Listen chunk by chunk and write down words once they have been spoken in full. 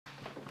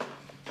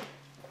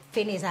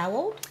Finn is how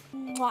old?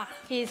 Mwah.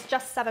 He's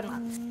just 7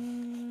 months.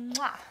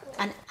 Mwah.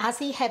 And has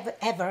he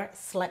ever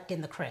slept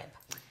in the crib?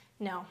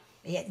 No.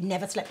 He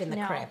never slept in the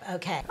crib.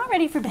 Okay. I'm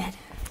ready for bed.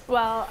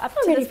 Well, up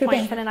to this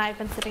point, Finn and I have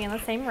been sleeping in the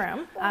same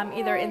room,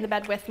 either in the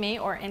bed with me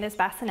or in his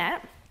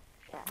bassinet.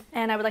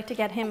 And I would like to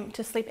get him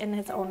to sleep in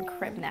his own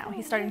crib now.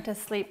 He's starting to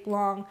sleep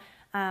long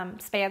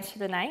spans through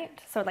the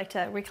night, so I'd like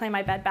to reclaim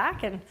my bed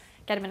back and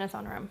get him in his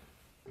own room.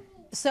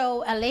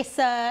 So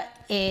Alyssa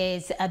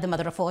is the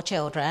mother of 4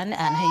 children,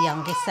 and her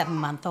youngest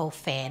 7-month-old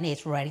Finn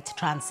is ready to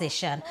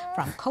transition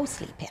from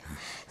co-sleeping.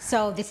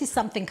 So this is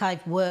something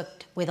I've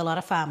worked with a lot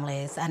of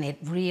families, and it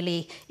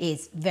really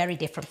is very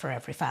different for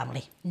every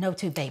family. No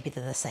 2 babies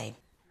are the same.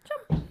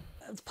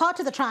 Part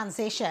of the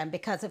transition,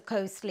 because of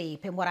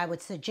co-sleeping, what I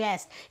would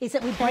suggest is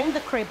that we bring the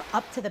crib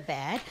up to the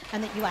bed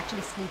and that you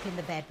actually sleep in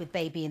the bed with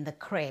baby in the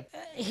crib.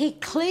 He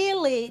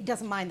clearly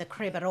doesn't mind the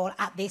crib at all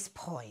at this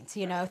point.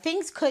 You know,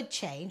 things could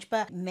change,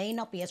 but may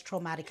not be as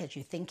traumatic as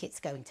you think it's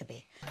going to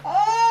be.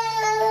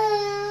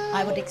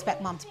 I would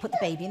expect mom to put the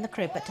baby in the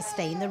crib, but to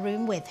stay in the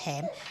room with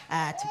him,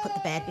 to put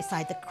the bed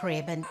beside the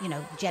crib and, you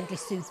know, gently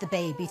soothe the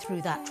baby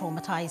through that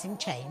traumatizing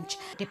change.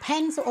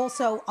 Depends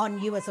also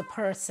on you as a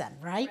person,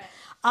 right?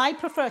 I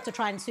prefer to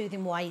try and soothe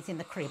him while he's in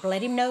the crib.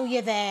 Let him know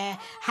you're there,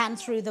 hand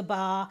through the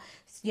bar,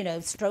 you know,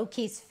 stroke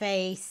his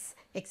face,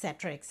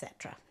 etc.,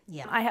 etc.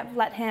 Yeah. I have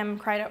let him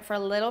cry out for a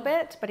little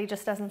bit, but he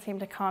just doesn't seem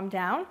to calm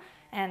down,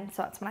 and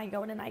so that's when I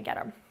go in and I get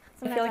him.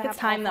 I feel like it's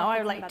time though. I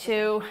would like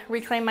to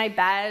reclaim my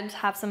bed,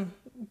 have some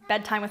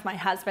bedtime with my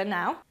husband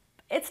now.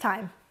 It's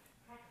time.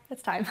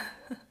 It's time.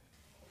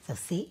 So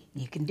see,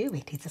 you can do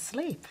it. He's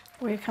asleep.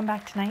 Will you come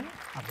back tonight?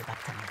 I'll be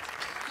back tonight.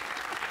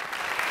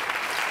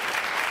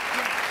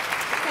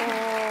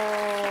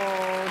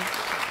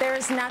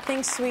 There's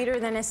nothing sweeter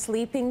than a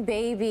sleeping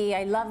baby.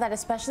 I love that,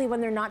 especially when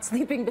they're not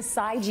sleeping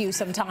beside you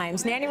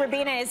sometimes. Nanny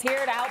Robina is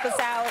here to help us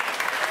out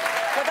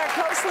with our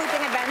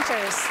co-sleeping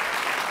adventures.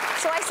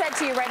 So I said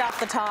to you right off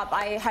the top,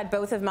 I had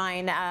both of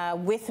mine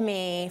with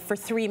me for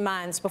 3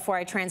 months before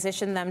I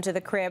transitioned them to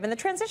the crib. And the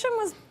transition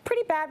was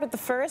pretty bad with the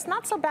first,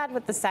 not so bad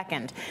with the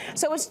second.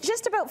 So it's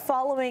just about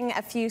following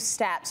a few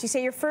steps. You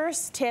say your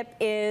first tip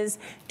is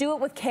do it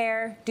with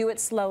care, do it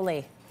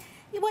slowly.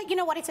 Well, you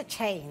know what? It's a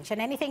change. And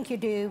anything you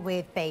do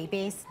with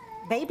babies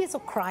will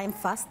cry and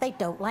fuss. They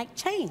don't like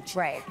change.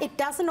 Right. It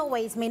doesn't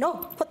always mean,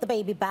 oh, put the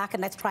baby back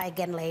and let's try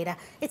again later.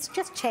 It's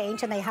just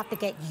change, and they have to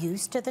get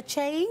used to the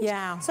change.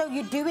 Yeah. So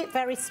you do it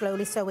very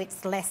slowly so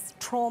it's less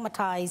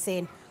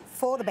traumatizing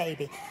for the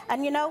baby.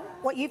 And you know,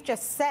 what you've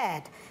just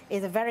said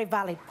is a very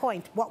valid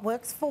point. What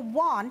works for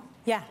one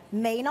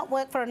may not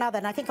work for another.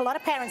 And I think a lot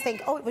of parents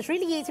think, oh, it was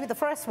really easy with the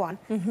first one,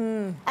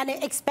 and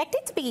expect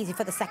it to be easy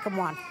for the second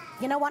one.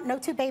 You know what? No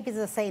 2 babies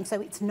are the same,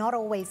 so it's not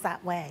always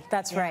that way.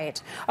 That's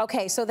right.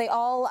 Okay, so they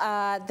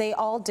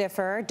all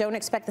differ. Don't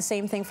expect the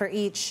same thing for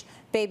each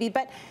baby,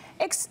 but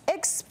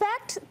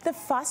expect the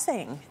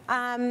fussing.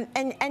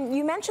 And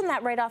you mentioned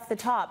that right off the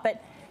top,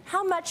 but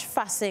how much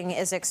fussing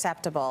is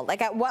acceptable?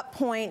 Like, at what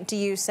point do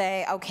you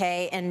say,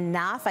 okay,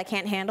 enough, I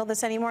can't handle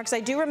this anymore? Because I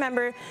do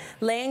remember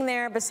laying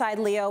there beside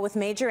Leo with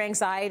major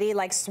anxiety,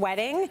 like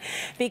sweating,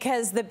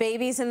 because the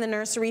baby's in the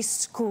nursery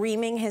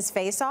screaming his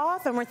face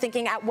off, and we're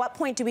thinking, at what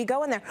point do we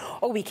go in there?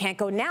 Oh, we can't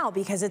go now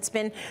because it's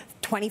been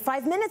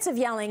 25 minutes of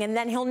yelling, and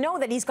then he'll know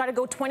that he's got to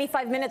go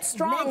 25 minutes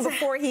strong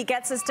before he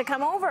gets us to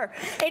come over.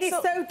 It is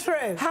so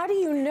true. How do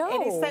you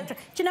know? It is so true.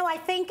 Do you know, I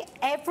think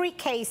every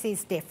case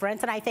is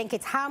different, and I think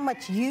it's how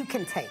much you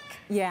can take.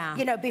 Yeah.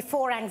 You know,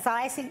 before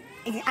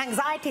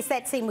anxiety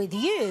sets in with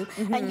you,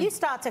 and you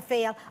start to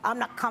feel, I'm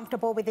not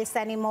comfortable with this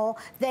anymore,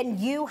 then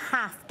you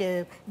have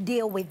to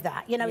deal with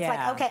that. You know, it's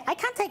like, okay, I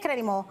can't take it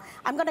anymore.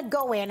 I'm going to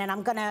go in and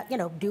I'm going to, you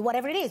know, do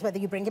whatever it is, whether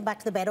you bring him back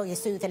to the bed or you're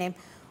soothing him.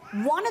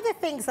 One of the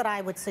things that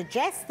I would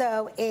suggest,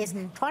 though, is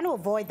trying to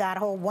avoid that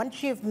whole,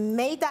 once you've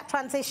made that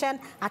transition,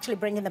 actually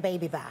bringing the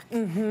baby back.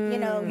 You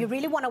know, you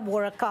really want to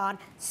work on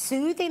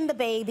soothing the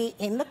baby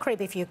in the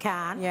crib if you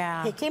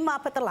can. Pick him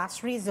up at the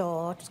last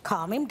resort,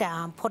 calm him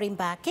down, put him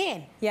back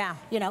in.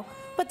 You know,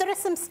 but there are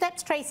some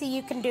steps, Tracy,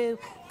 you can do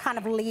kind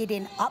of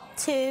leading up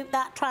to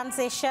that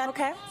transition.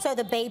 So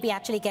the baby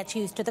actually gets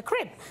used to the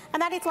crib.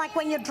 And that is like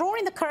when you're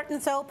drawing the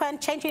curtains open,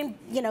 changing,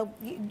 you know,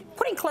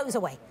 putting clothes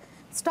away.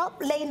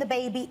 Stop laying the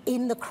baby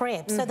in the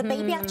crib so the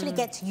baby actually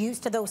gets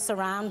used to those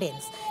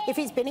surroundings. If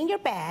he's been in your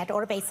bed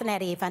or a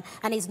bassinet even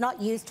and he's not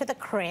used to the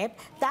crib,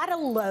 that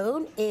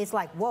alone is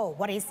like, whoa,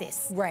 what is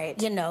this? Right.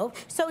 You know?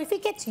 So if he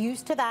gets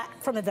used to that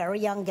from a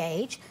very young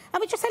age, I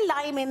would just say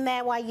lie him in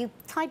there while you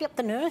tidy up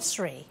the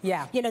nursery.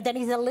 You know, then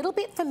he's a little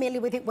bit familiar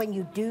with it when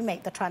you do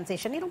make the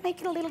transition. It'll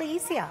make it a little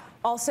easier.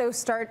 Also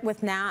start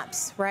with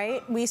naps,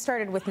 right? We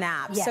started with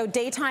naps. So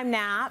daytime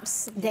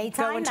naps,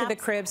 go into the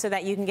crib so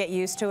that you can get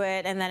used to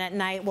it, and then at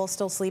night we'll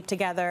still sleep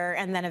together,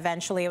 and then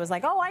eventually it was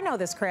like, oh, I know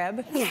this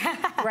crib.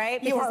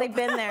 Right? Because they've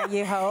been there,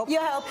 you hope. You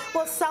hope.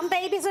 Well, some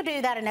babies will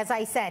do that, and as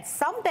I said,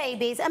 some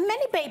babies, and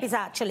many babies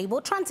actually,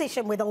 will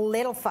transition with a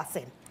little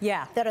fussing.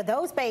 There are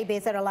those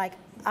babies that are like,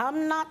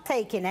 I'm not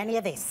taking any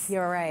of this.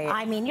 You're right.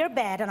 I'm in your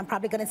bed, and I'm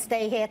probably going to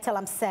stay here till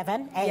I'm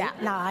 7, 8,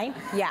 9.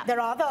 Yeah. There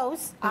are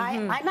those.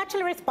 I'm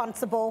actually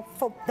responsible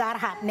for that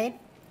happening.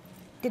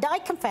 Did I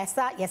confess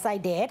that? Yes, I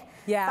did.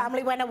 Yeah.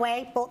 Family went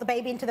away, brought the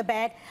baby into the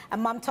bed,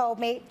 and Mum told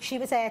me she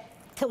was there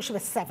till she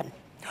was 7.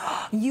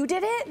 You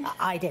did it?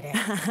 I did it.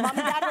 Mum and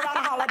Dad were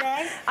on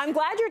holiday. I'm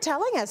glad you're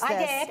telling us this.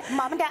 I did.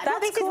 Mum and Dad. That's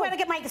this cool. is where I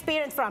get my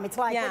experience from. It's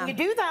like when you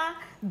do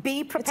that,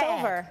 be prepared. It's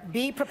over.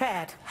 Be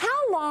prepared.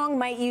 How long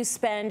might you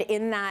spend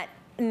in that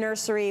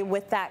nursery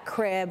with that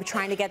crib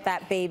trying to get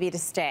that baby to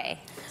stay?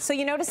 So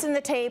you noticed in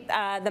the tape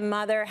the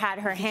mother had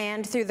her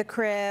hand through the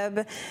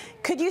crib.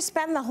 Could you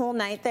spend the whole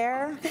night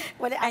there?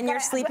 And you're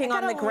sleeping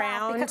on the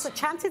ground? Because the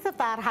chances of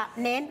that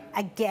happening,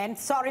 again,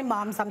 sorry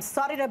moms, I'm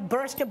sorry to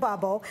burst your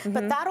bubble,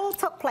 but that all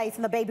took place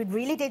and the baby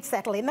really did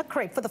settle in the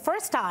crib for the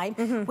first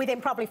time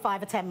within probably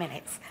 5 or 10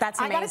 minutes. That's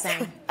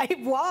amazing. It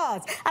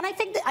was. And I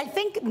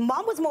think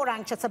mom was more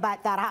anxious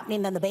about that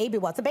happening than the baby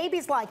was. The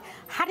baby's like,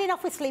 had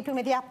enough with sleeping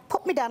with you,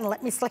 put me down and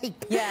let me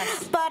sleep.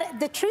 Yes. But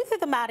the truth of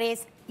the matter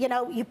is, you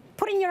know, you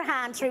putting your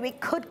hand through it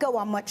could go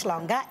on much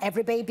longer.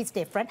 Every baby's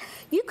different.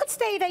 You could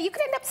stay there. You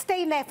could end up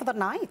staying there for the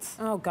night.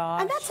 Oh,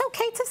 gosh. And that's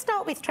okay to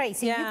start with,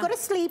 Tracy. Yeah. You've got to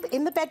sleep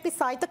in the bed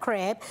beside the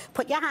crib,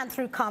 put your hand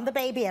through, calm the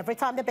baby every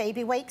time the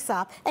baby wakes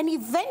up, and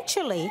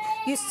eventually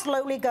you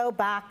slowly go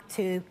back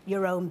to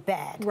your own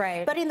bed.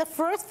 Right. But in the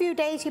first few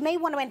days, you may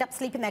want to end up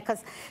sleeping there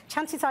because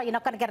chances are you're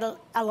not going to get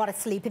a lot of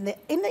sleep in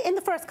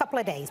the first couple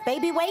of days.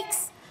 Baby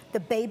wakes. The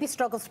baby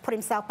struggles to put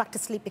himself back to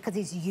sleep because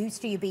he's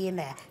used to you being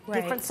there.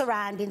 Right. Different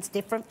surroundings,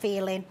 different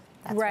feeling.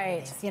 That's what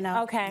it is, you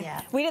know? Okay.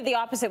 Yeah. We did the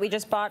opposite. We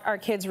just bought our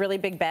kids really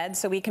big beds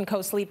so we can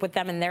co-sleep with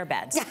them in their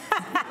beds.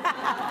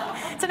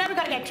 So now we've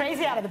got to get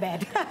Tracy out of the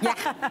bed.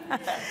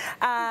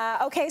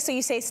 Okay, so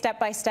you say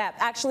step by step.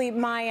 Actually,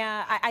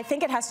 I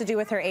think it has to do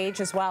with her age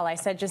as well. I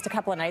said just a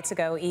couple of nights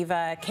ago,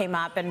 Eva came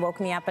up and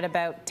woke me up at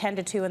about 10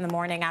 to 2 in the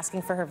morning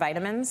asking for her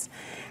vitamins.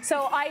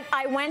 So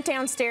I went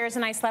downstairs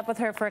and I slept with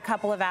her for a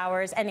couple of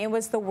hours, and it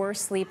was the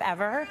worst sleep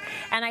ever.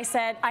 And I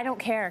said, I don't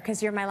care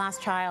because you're my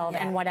last child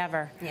and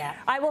whatever. Yeah.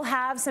 I will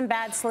have some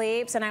bad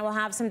sleeps and I will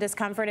have some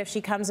discomfort if she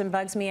comes and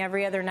bugs me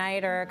every other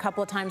night or a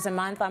couple of times a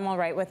month. I'm all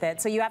right with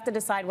it. So you have to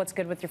decide what's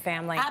good with your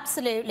family.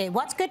 Absolutely.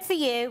 What's good for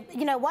you,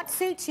 you know, what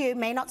suits you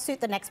may not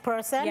suit the next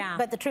person. Yeah.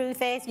 But the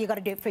truth is, you got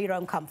to do it for your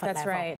own comfort level. That's right.